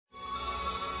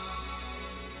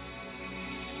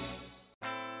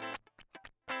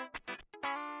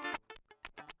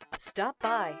Stop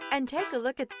by and take a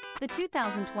look at the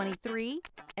 2023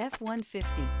 F-150.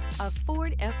 A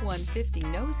Ford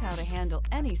F-150 knows how to handle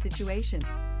any situation.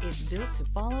 It's built to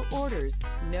follow orders,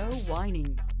 no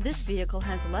whining. This vehicle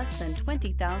has less than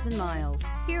 20,000 miles.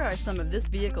 Here are some of this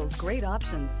vehicle's great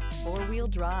options: four-wheel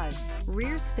drive,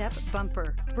 rear step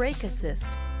bumper, brake assist,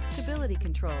 stability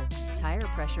control, tire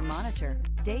pressure monitor,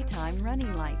 daytime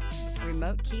running lights,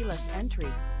 remote keyless entry,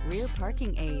 rear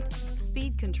parking aid,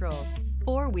 speed control,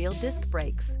 four-wheel disc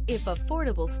brakes. If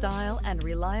affordable style and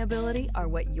reliability are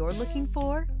what you're looking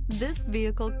for, this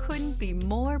vehicle couldn't be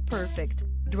more perfect.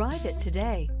 Drive it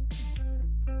today.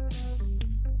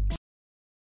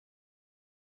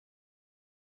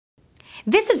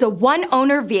 This is a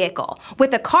one-owner vehicle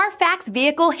with a Carfax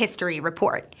Vehicle History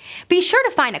Report. Be sure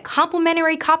to find a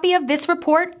complimentary copy of this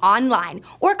report online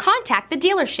or contact the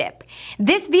dealership.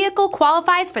 This vehicle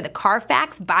qualifies for the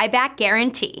Carfax Buyback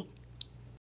Guarantee.